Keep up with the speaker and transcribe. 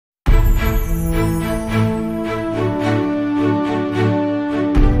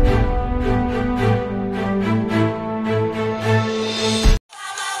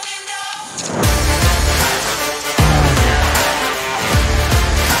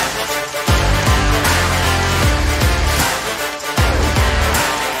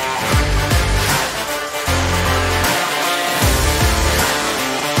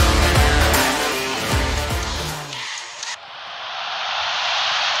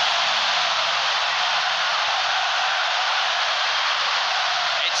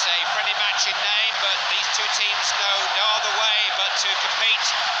in name, but these two teams know no other way but to compete.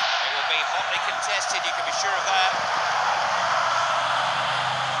 It will be hotly contested, you can be sure of that.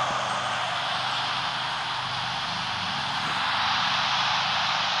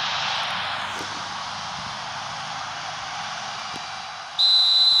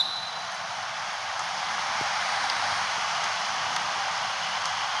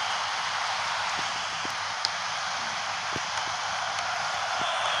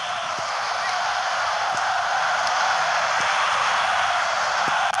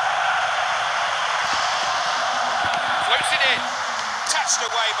 Touched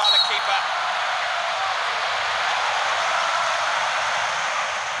away by the keeper.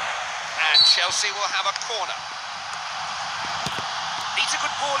 And Chelsea will have a corner. Needs a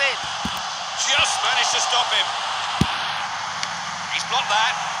good ball in. Just managed to stop him. He's blocked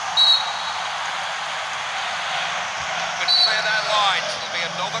that. Couldn't clear that line. It'll be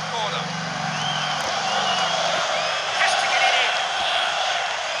another corner. Has to get it in.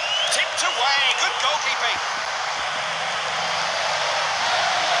 Tipped away. Good goalkeeping.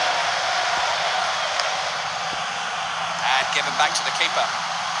 Given back to the keeper.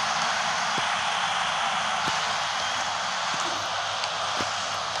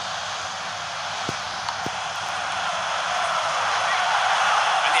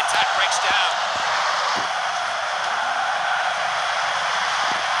 And the attack breaks down.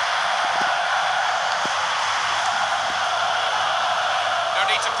 No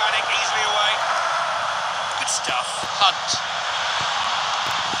need to panic, easily away. Good stuff. Hunt.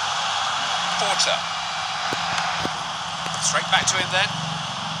 Porter. Straight back to him then.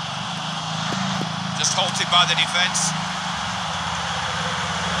 Just halted by the defence.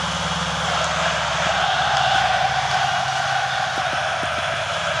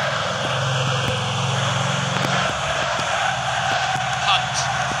 Hunt.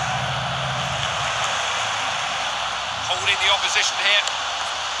 Holding the opposition here.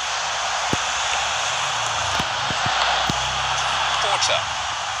 Porter.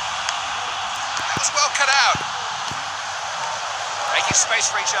 That was well cut out. Making space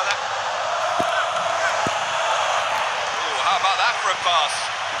for each other. Ooh, how about that for a pass?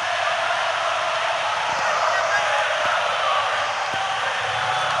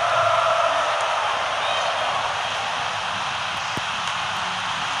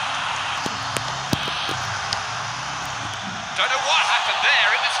 Don't know what happened there.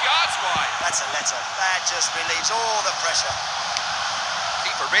 It was yards wide. That's a letter. That just relieves all the pressure.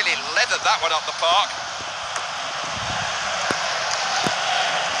 Keeper really leathered that one up the park.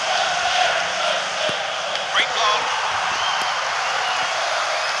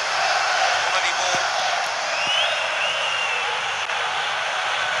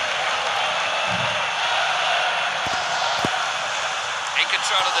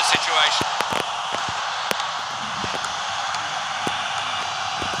 Control of the situation.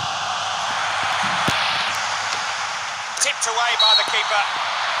 Tipped away by the keeper.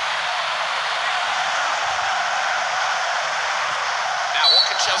 Now what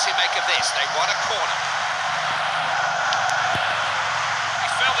can Chelsea make of this? They won a corner. He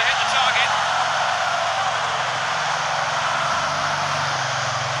failed to hit the target.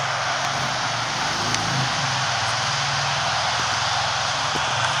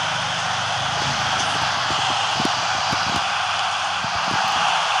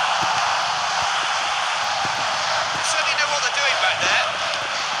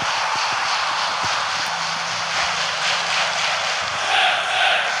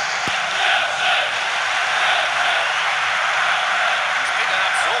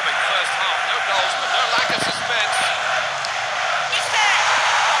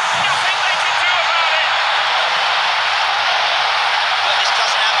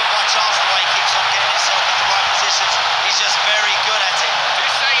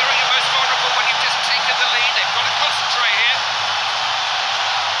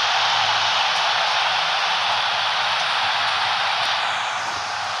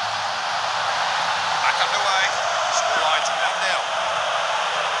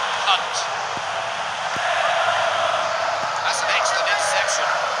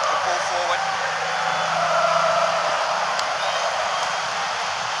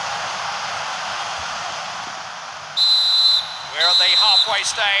 The halfway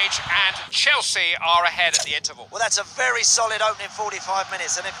stage, and Chelsea are ahead at the interval. Well, that's a very solid opening 45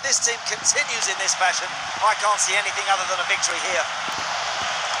 minutes, and if this team continues in this fashion, I can't see anything other than a victory here.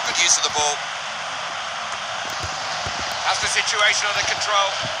 Good use of the ball. Has the situation under control.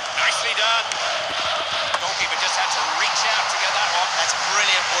 Nicely done. Goalkeeper just had to reach out to get that one. That's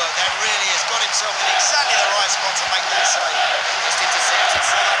brilliant work. That really has got himself in exactly the right spot to make that save. Just intercepted,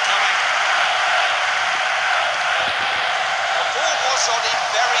 saw that coming. pass on in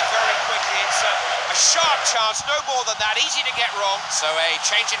very, very quickly. It's a sharp chance, no more than that, easy to get wrong. So a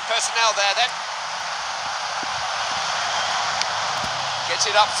change in personnel there then. Gets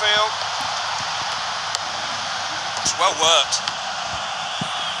it upfield. It's well worked.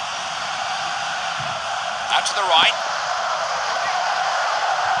 Out to the right.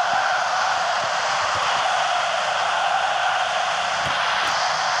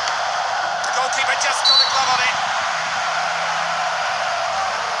 The goalkeeper just got a glove on it.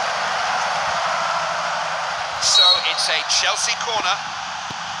 So it's a Chelsea corner.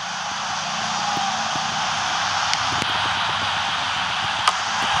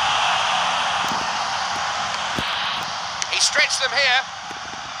 He stretched them here.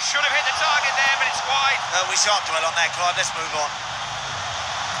 Should have hit the target there, but it's wide. We shan't dwell on that, Clive. Let's move on.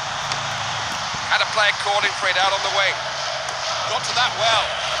 Had a player calling for it out on the wing. Got to that well.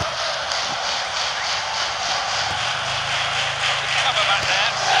 Good cover back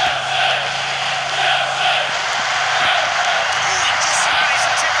there. Ooh, just managed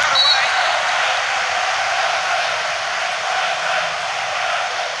to tip that away.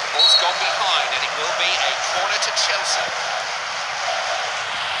 The ball's gone behind, and it will be a corner to Chelsea.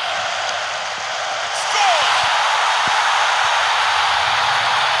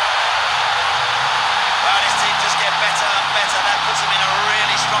 Puts them in a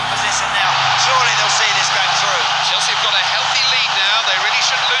really strong position now. Surely they'll see this going through. Chelsea have got a healthy lead now. They really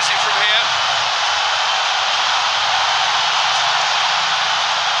shouldn't lose it from here.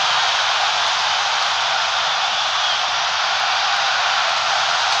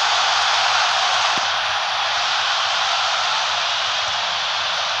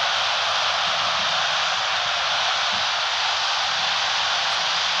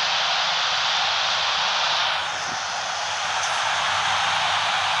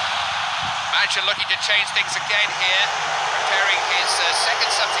 Manager looking to change things again here, preparing his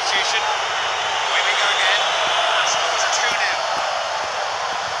second substitution. Away we go again. Scores a 2-0.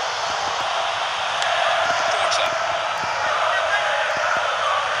 Porter.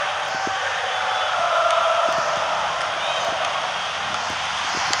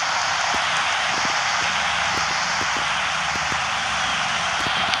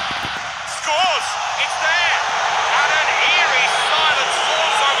 Scores! It's there! And an eerie silence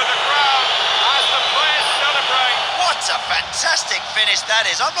falls over the ground. What a fantastic finish that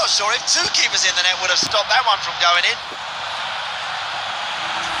is. I'm not sure if two keepers in the net would have stopped that one from going in.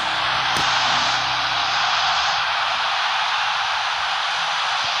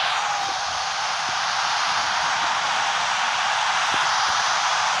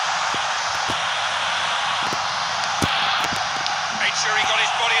 Made sure he got his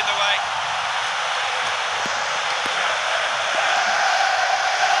body in the way.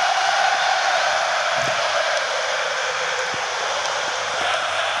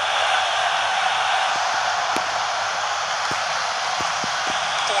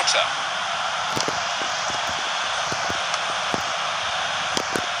 Porter.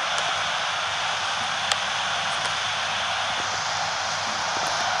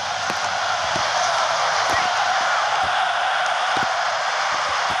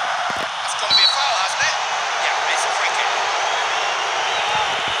 It's got to be a foul, hasn't it? Yeah, it's a free kick.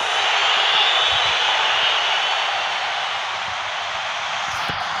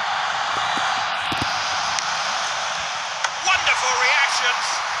 Wonderful reactions.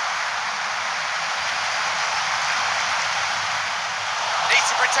 Needs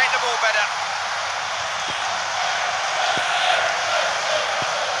to protect the ball better.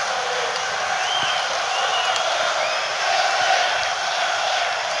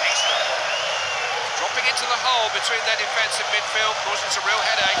 Excellent ball. Dropping into the hole between their defence and midfield, causing some real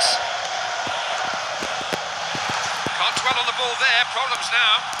headaches. Can't dwell on the ball there, problems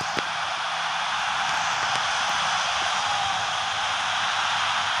now.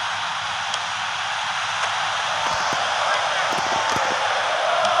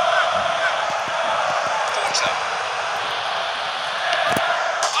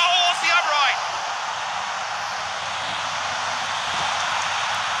 Oh, off the upright.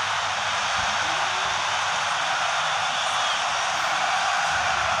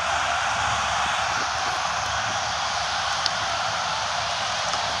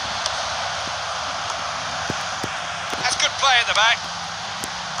 That's good play at the back.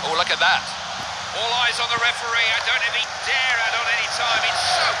 Oh, look at that. All eyes on the referee. I don't even dare add on any time. It's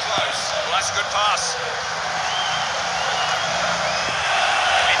so close. Well, that's a good pass.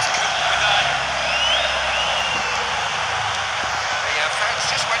 Fans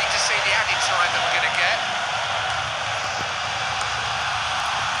just waiting to see the added time that we're going to get.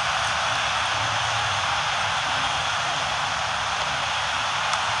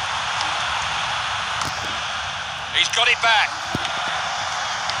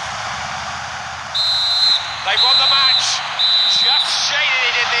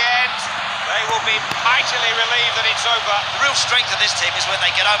 will be mightily relieved that it's over. The real strength of this team is when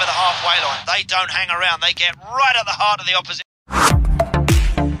they get over the halfway line. They don't hang around. They get right at the heart of the opposition.